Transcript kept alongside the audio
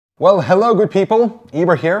Well, hello, good people.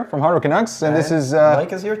 Eber here from Hardware Canucks, and this is...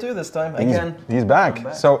 Mike is here too this time, again. He's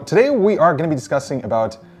back. So today we are going to be discussing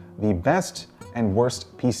about the best and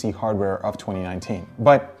worst PC hardware of 2019.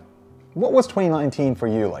 But what was 2019 for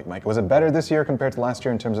you like, Mike? Was it better this year compared to last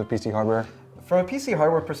year in terms of PC hardware? From a PC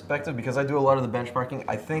hardware perspective, because I do a lot of the benchmarking,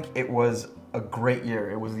 I think it was a great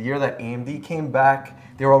year. It was the year that AMD came back.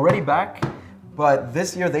 They were already back, but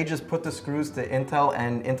this year they just put the screws to Intel,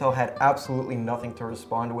 and Intel had absolutely nothing to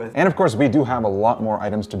respond with. And of course, we do have a lot more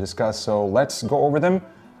items to discuss, so let's go over them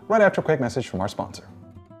right after a quick message from our sponsor.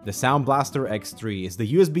 The Sound Blaster X3 is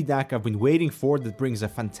the USB DAC I've been waiting for that brings a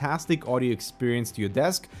fantastic audio experience to your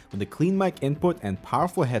desk with a clean mic input and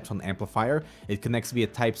powerful headphone amplifier. It connects via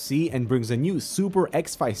Type-C and brings a new Super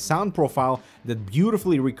X5 sound profile that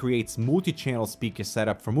beautifully recreates multi-channel speaker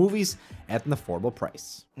setup for movies at an affordable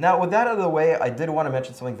price. Now, with that out of the way, I did want to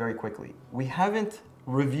mention something very quickly. We haven't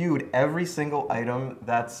reviewed every single item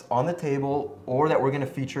that's on the table or that we're going to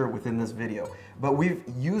feature within this video, but we've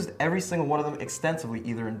used every single one of them extensively,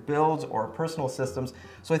 either in builds or personal systems,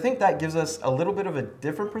 so I think that gives us a little bit of a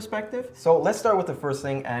different perspective. So let's start with the first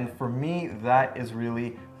thing, and for me that is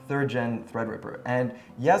really 3rd gen Threadripper. And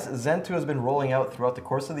yes, Zen 2 has been rolling out throughout the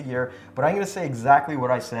course of the year, but I'm going to say exactly what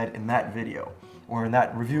I said in that video, or in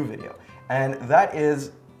that review video, and that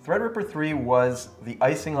is Threadripper 3 was the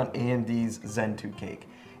icing on AMD's Zen 2 cake.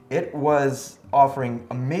 It was offering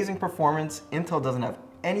amazing performance. Intel doesn't have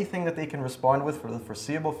anything that they can respond with for the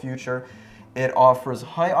foreseeable future. It offers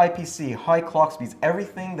high IPC, high clock speeds,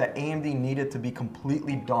 everything that AMD needed to be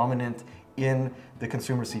completely dominant in the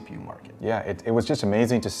consumer CPU market. Yeah, it was just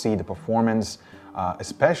amazing to see the performance,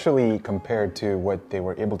 especially compared to what they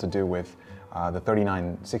were able to do with the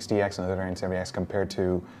 3960X and the 3970X compared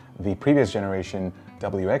to the previous generation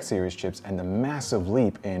WX series chips, and the massive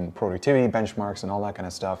leap in productivity benchmarks and all that kind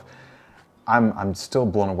of stuff. I'm still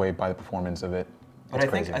blown away by the performance of it. But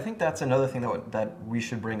I think that's another thing that we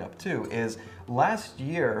should bring up too, is last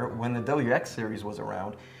year when the WX series was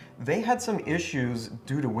around, they had some issues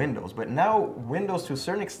due to Windows, but now Windows to a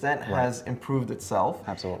certain extent has improved itself.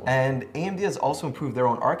 Absolutely. And AMD has also improved their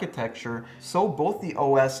own architecture, so both the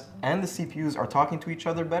OS and the CPUs are talking to each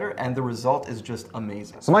other better, and the result is just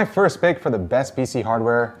amazing. So my first pick for the best PC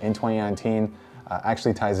hardware in 2019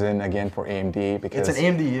 actually ties in again for AMD, because it's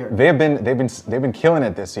an AMD year. They've been killing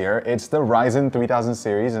it this year. It's the Ryzen 3000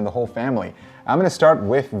 series and the whole family. I'm going to start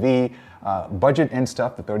with the budget end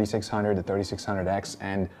stuff, the 3600, the 3600X,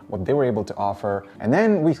 and what they were able to offer. And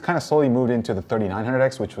then we kind of slowly moved into the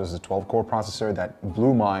 3900X, which was a 12-core processor that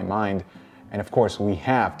blew my mind. And of course, we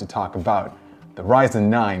have to talk about the Ryzen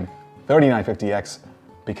 9 3950X,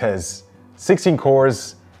 because 16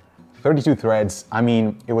 cores, 32 threads. I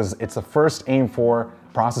mean, it's the first AIM-4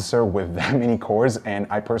 processor with that many cores, and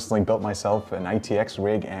I personally built myself an ITX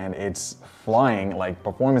rig, and it's flying. Like,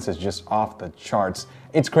 performance is just off the charts.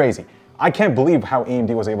 It's crazy. I can't believe how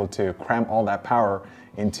AMD was able to cram all that power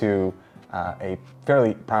into a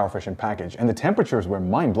fairly power-efficient package. And the temperatures were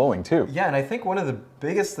mind-blowing too. Yeah, and I think one of the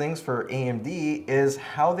biggest things for AMD is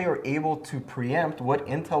how they were able to preempt what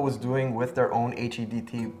Intel was doing with their own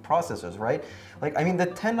HEDT processors, right? Like, I mean, the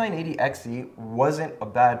 10980XE wasn't a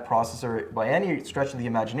bad processor by any stretch of the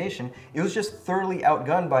imagination. It was just thoroughly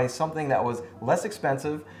outgunned by something that was less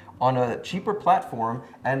expensive, on a cheaper platform,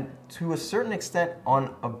 and to a certain extent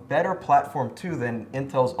on a better platform too than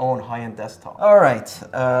Intel's own high-end desktop. All right,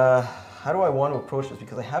 how do I want to approach this?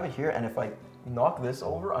 Because I have it here, and if I knock this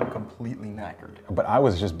over, I'm completely knackered. But I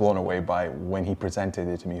was just blown away by when he presented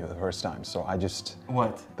it to me for the first time. So I just...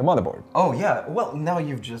 What? The motherboard. Oh yeah, well now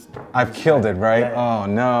you've just... I've killed it, right? Yeah. Oh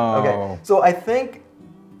no. Okay, so I think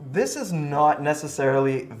this is not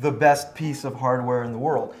necessarily the best piece of hardware in the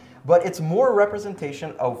world, but it's more a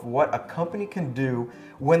representation of what a company can do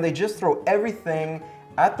when they just throw everything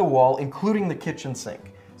at the wall, including the kitchen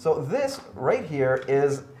sink. So this right here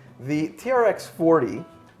is the TRX 40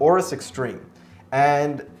 Aorus Extreme,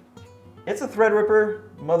 and it's a Threadripper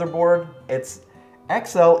motherboard. It's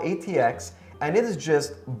XL ATX, and it is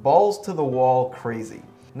just balls to the wall crazy.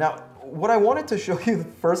 Now, what I wanted to show you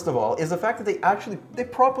first of all is the fact that they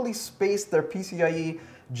properly spaced their PCIe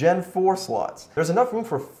Gen 4 slots. There's enough room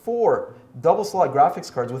for 4 double slot graphics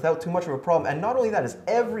cards without too much of a problem. And not only that, is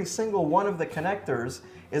every single one of the connectors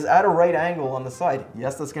is at a right angle on the side.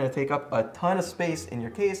 Yes, that's going to take up a ton of space in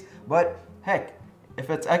your case, but heck, if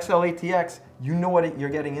it's XL-ATX, you know what you're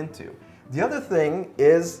getting into. The other thing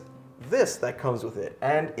is this that comes with it,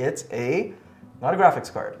 and it's not a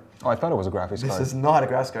graphics card. Oh, I thought it was a graphics card. This is not a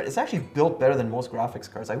graphics card. It's actually built better than most graphics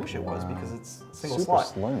cards. I wish it was, because it's single slot.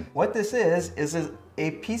 Super slim. What this is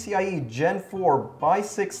a PCIe Gen 4 by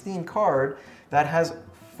 16 card that has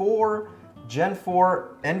 4 Gen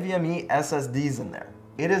 4 NVMe SSDs in there.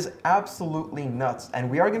 It is absolutely nuts, and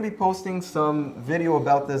we are going to be posting some video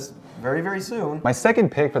about this very, very soon. My second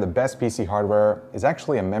pick for the best PC hardware is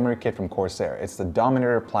actually a memory kit from Corsair. It's the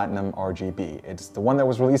Dominator Platinum RGB. It's the one that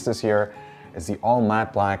was released this year. It's the all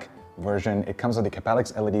matte black version. It comes with the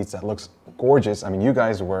Capalyx LEDs that looks gorgeous. I mean, you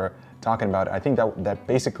guys were talking about it. I think that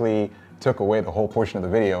basically took away the whole portion of the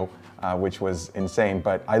video, which was insane,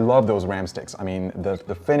 but I love those RAM sticks. I mean,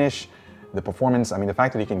 the finish, the performance, I mean, the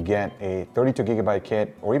fact that you can get a 32 gigabyte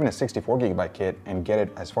kit or even a 64 gigabyte kit and get it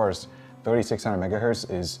as far as 3600 megahertz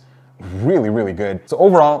is really, really good. So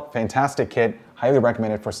overall, fantastic kit. Highly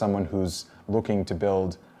recommended for someone who's looking to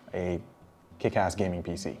build a kick-ass gaming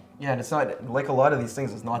PC. Yeah, and it's not, like a lot of these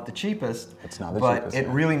things, it's not the cheapest. It's not the cheapest. But it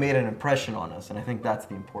really made an impression on us, and I think that's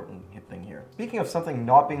the important thing here. Speaking of something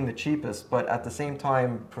not being the cheapest, but at the same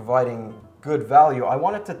time providing good value, I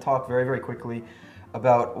wanted to talk very, very quickly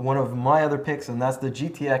about one of my other picks, and that's the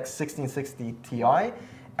GTX 1660 Ti,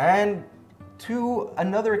 and to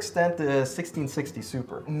another extent, the 1660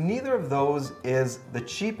 Super. Neither of those is the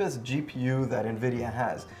cheapest GPU that NVIDIA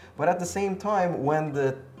has, but at the same time, when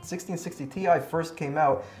the 1660 Ti first came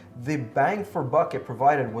out, the bang for buck it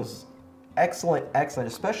provided was excellent,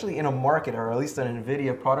 especially in a market, or at least an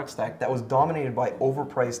NVIDIA product stack, that was dominated by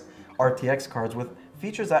overpriced RTX cards with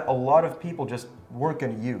features that a lot of people just weren't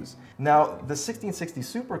going to use. Now, the 1660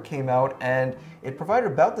 Super came out and it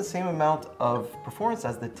provided about the same amount of performance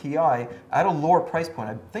as the Ti at a lower price point.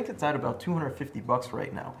 I think it's at about 250 bucks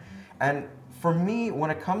right now. And for me, when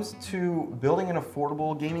it comes to building an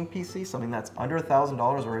affordable gaming PC, something that's under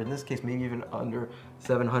 $1,000, or in this case, maybe even under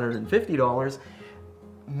 $750,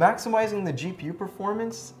 maximizing the GPU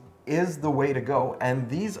performance is the way to go, and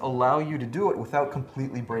these allow you to do it without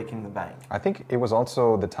completely breaking the bank. I think it was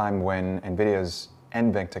also the time when NVIDIA's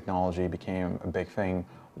NVENC technology became a big thing,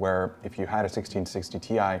 where if you had a 1660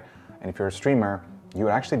 Ti, and if you're a streamer, you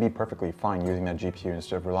would actually be perfectly fine using that GPU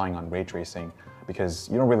instead of relying on ray tracing, because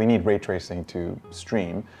you don't really need ray tracing to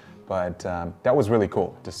stream. But that was really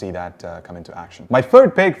cool to see that come into action. My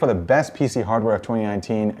third pick for the best PC hardware of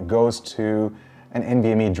 2019 goes to an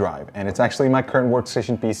NVMe drive, and it's actually my current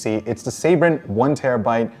workstation PC. It's the Sabrent 1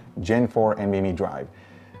 terabyte Gen 4 NVMe drive.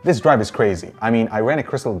 This drive is crazy. I mean, I ran a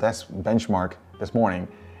Crystal Desk benchmark this morning,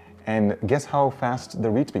 and guess how fast the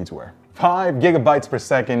read speeds were? 5 gigabytes per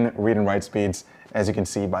second read and write speeds, as you can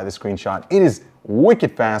see by the screenshot. It is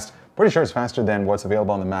wicked fast. Pretty sure it's faster than what's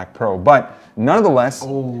available on the Mac Pro, but nonetheless,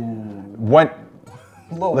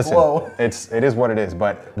 Listen, it is what it is,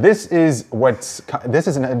 but this is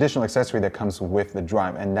an additional accessory that comes with the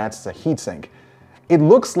drive, and that's the heatsink. It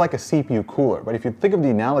looks like a CPU cooler, but if you think of the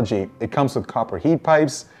analogy, it comes with copper heat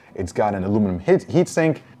pipes, it's got an aluminum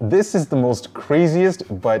heatsink. This is the most craziest,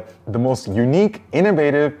 but the most unique,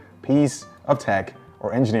 innovative piece of tech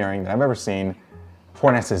or engineering that I've ever seen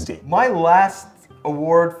for an SSD. My last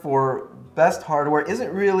award for best hardware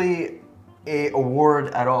isn't really a award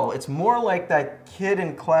at all. It's more like that kid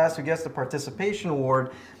in class who gets the participation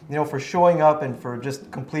award, you know, for showing up and for just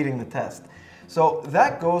completing the test. So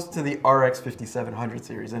that goes to the RX 5700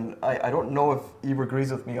 series, and I don't know if Eve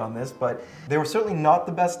agrees with me on this, but they were certainly not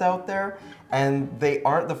the best out there, and they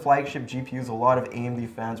aren't the flagship GPUs a lot of AMD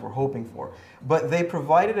fans were hoping for. But they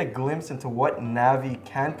provided a glimpse into what Navi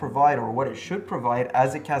can provide, or what it should provide,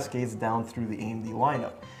 as it cascades down through the AMD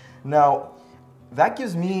lineup. Now, that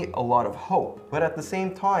gives me a lot of hope, but at the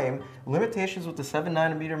same time, limitations with the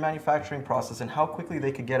 7nm manufacturing process and how quickly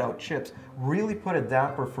they could get out chips really put a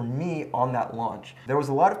damper for me on that launch. There was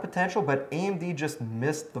a lot of potential, but AMD just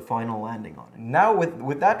missed the final landing on it. Now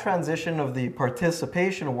with that transition of the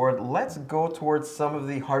participation award, let's go towards some of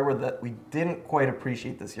the hardware that we didn't quite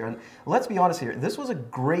appreciate this year. And let's be honest here, this was a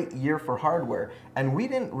great year for hardware, and we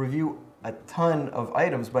didn't review a ton of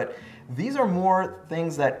items, but these are more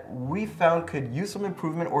things that we found could use some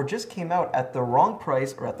improvement, or just came out at the wrong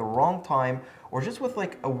price or at the wrong time, or just with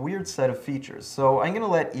like a weird set of features. So I'm gonna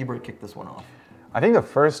let Ebert kick this one off. I think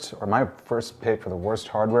my first pick for the worst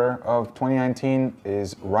hardware of 2019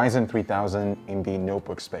 is Ryzen 3000 in the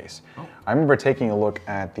notebook space. I remember taking a look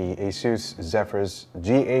at the Asus Zephyrus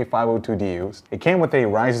GA502DU. It came with a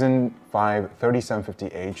Ryzen 5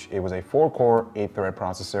 3750H. It was a 4-core, 8-thread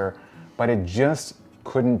processor, but it just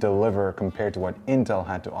couldn't deliver compared to what Intel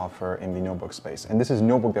had to offer in the notebook space. And this is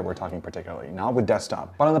notebook that we're talking particularly, not with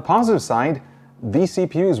desktop. But on the positive side, these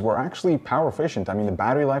CPUs were actually power efficient. I mean, the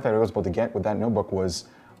battery life that I was able to get with that notebook was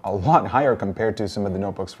a lot higher compared to some of the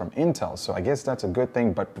notebooks from Intel. So I guess that's a good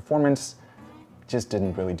thing, but performance just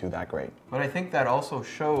didn't really do that great. But I think that also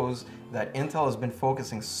shows that Intel has been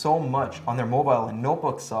focusing so much on their mobile and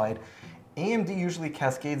notebook side AMD usually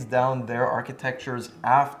cascades down their architectures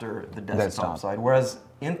after the desktop side, whereas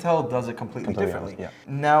Intel does it completely differently. Yeah.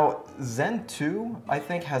 Now, Zen 2, I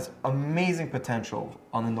think, has amazing potential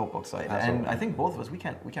on the notebook side. Absolutely. And I think both of us, we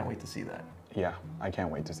can't wait to see that. Yeah, I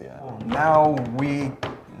can't wait to see that.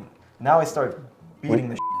 Now I start beating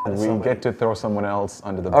the shit out of somebody. We get to throw someone else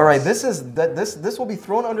under the bus. All right, this will be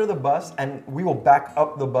thrown under the bus, and we will back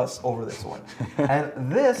up the bus over this one.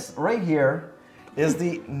 And this right here is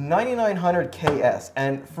the 9900KS,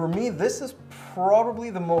 and for me, this is probably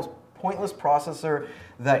the most pointless processor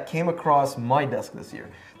that came across my desk this year.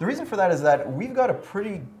 The reason for that is that we've got a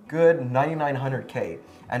pretty good 9900K,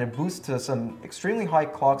 and it boosts to some extremely high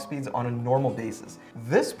clock speeds on a normal basis.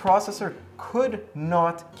 This processor could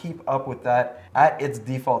not keep up with that at its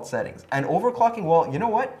default settings. And overclocking, well, you know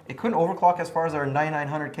what? It couldn't overclock as far as our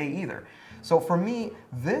 9900K either. So for me,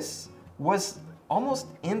 this was almost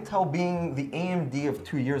Intel being the AMD of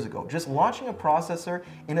 2 years ago, just launching a processor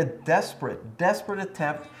in a desperate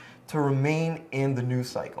attempt to remain in the news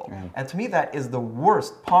cycle. And to me, that is the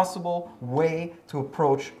worst possible way to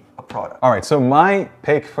approach a product. All right, so my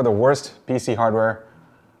pick for the worst PC hardware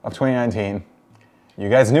of 2019, you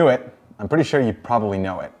guys knew it. I'm pretty sure you probably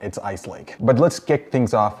know it. It's Ice Lake. But let's kick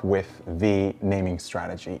things off with the naming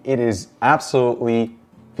strategy. It is absolutely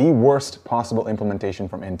the worst possible implementation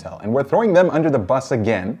from Intel. And we're throwing them under the bus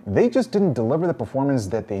again. They just didn't deliver the performance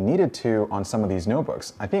that they needed to on some of these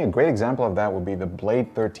notebooks. I think a great example of that would be the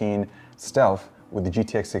Blade 13 Stealth with the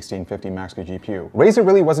GTX 1650 Max-Q GPU. Razer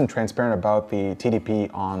really wasn't transparent about the TDP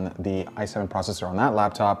on the i7 processor on that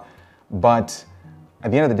laptop, but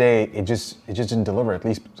at the end of the day, it just didn't deliver, at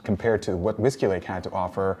least compared to what Whiskey Lake had to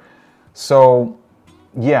offer. So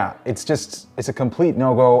yeah, it's a complete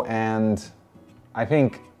no-go, and I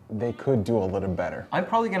think they could do a little better. I'm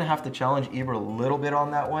probably gonna have to challenge Eber a little bit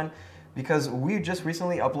on that one, because we just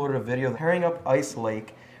recently uploaded a video pairing up Ice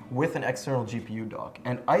Lake with an external GPU dock.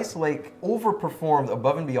 And Ice Lake overperformed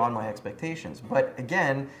above and beyond my expectations. But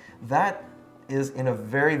again, that is in a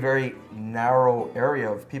very, very narrow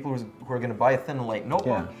area of people who are gonna buy a thin and light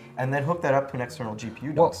notebook and then hook that up to an external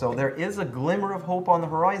GPU dock. Well, so there is a glimmer of hope on the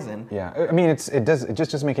horizon. Yeah, I mean, it just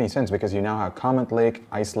doesn't make any sense, because you now have Comet Lake,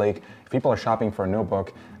 Ice Lake. If people are shopping for a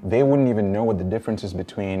notebook, they wouldn't even know what the difference is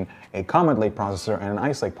between a Comet Lake processor and an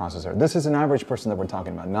Ice Lake processor. This is an average person that we're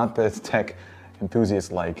talking about, not the tech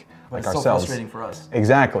enthusiasts like ourselves. It's so frustrating for us.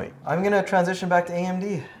 Exactly. I'm gonna transition back to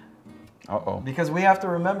AMD. Uh-oh. Because we have to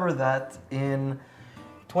remember that in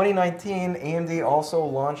 2019, AMD also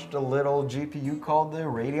launched a little GPU called the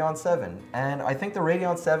Radeon 7. And I think the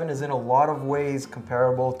Radeon 7 is in a lot of ways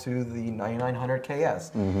comparable to the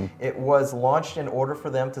 9900KS. It was launched in order for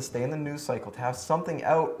them to stay in the news cycle, to have something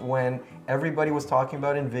out when everybody was talking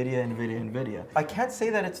about NVIDIA. I can't say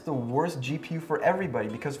that it's the worst GPU for everybody,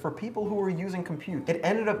 because for people who were using compute, it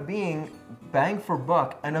ended up being, bang for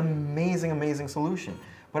buck, an amazing solution.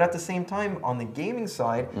 But at the same time, on the gaming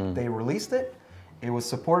side, they released it, it was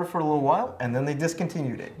supported for a little while, and then they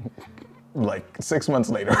discontinued it. Like 6 months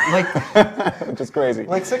later. Like, just crazy.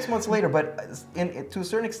 Like 6 months later, but to a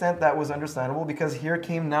certain extent that was understandable, because here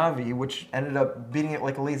came Navi, which ended up beating it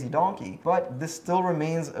like a lazy donkey. But this still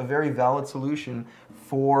remains a very valid solution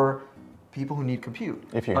for people who need compute.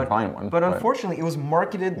 If you can find one. But unfortunately, it was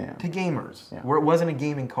marketed to gamers, where it wasn't a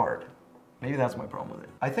gaming card. Maybe that's my problem with it.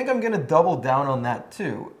 I think I'm gonna double down on that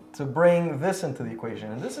too, to bring this into the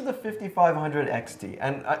equation. And this is the 5500 XT.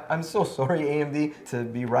 And I'm so sorry, AMD, to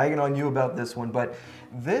be ragging on you about this one, but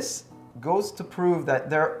this goes to prove that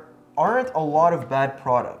there aren't a lot of bad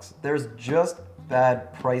products. There's just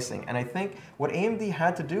bad pricing. And I think what AMD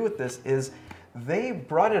had to do with this is they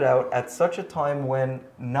brought it out at such a time when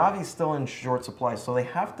Navi's still in short supply, so they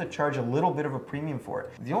have to charge a little bit of a premium for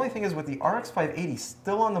it. The only thing is, with the RX 580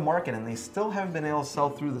 still on the market and they still haven't been able to sell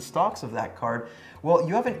through the stocks of that card, well,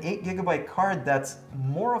 you have an 8GB card that's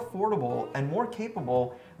more affordable and more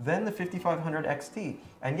capable than the 5500 XT.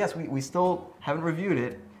 And yes, we still haven't reviewed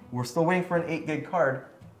it. We're still waiting for an 8GB card.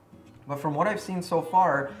 But from what I've seen so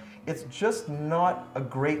far, it's just not a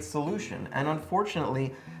great solution. And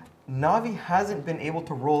unfortunately, Navi hasn't been able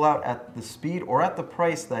to roll out at the speed or at the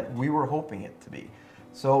price that we were hoping it to be.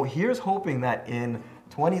 So here's hoping that in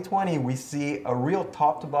 2020 we see a real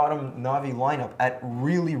top to bottom Navi lineup at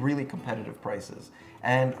really competitive prices.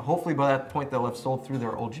 And hopefully by that point they'll have sold through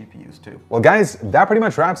their old GPUs too. Well guys, that pretty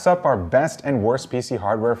much wraps up our best and worst PC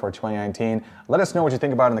hardware for 2019. Let us know what you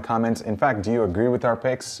think about it in the comments. In fact, do you agree with our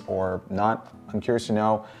picks or not? I'm curious to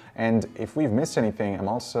know. And if we've missed anything, I'm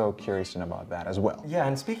also curious to know about that as well. Yeah,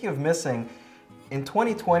 and speaking of missing, in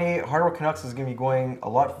 2020, Hardware Canucks is going to be going a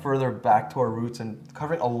lot further back to our roots and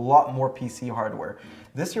covering a lot more PC hardware.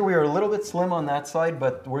 This year we are a little bit slim on that side,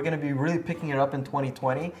 but we're going to be really picking it up in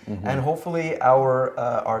 2020. And hopefully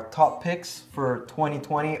our top picks for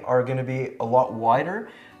 2020 are going to be a lot wider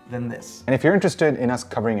than this. And if you're interested in us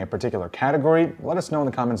covering a particular category, let us know in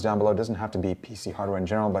the comments down below. It doesn't have to be PC hardware in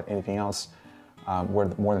general, but anything else, we're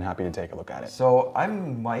more than happy to take a look at it. So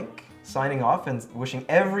I'm Mike, signing off and wishing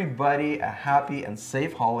everybody a happy and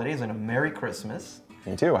safe holidays and a Merry Christmas.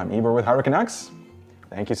 Me too. I'm Eber with Hardware Canucks.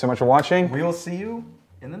 Thank you so much for watching. We will see you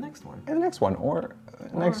in the next one. In the next one, or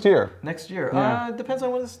next year. Next year. Yeah. Depends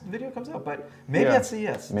on when this video comes out, but maybe at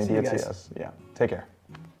CES. Maybe at CES. Yeah. Take care.